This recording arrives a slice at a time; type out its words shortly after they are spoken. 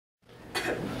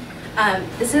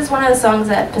This is one of the songs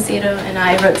that Posido and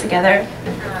I wrote together.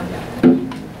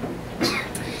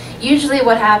 Usually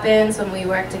what happens when we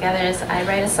work together is I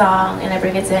write a song and I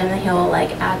bring it to him and he'll like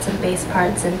add some bass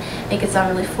parts and make it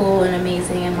sound really full and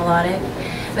amazing and melodic.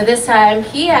 But this time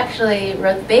he actually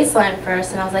wrote the bass line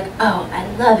first and I was like, oh, I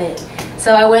love it.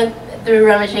 So I went through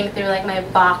rummaging through like my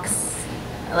box,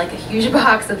 like a huge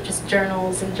box of just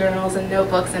journals and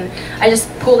notebooks, and I just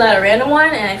pulled out a random one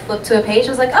and I flipped to a page. I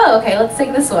was like, oh, okay, let's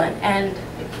sing this one. And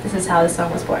this is how this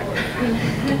song was born.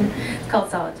 It's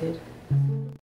called Solitude.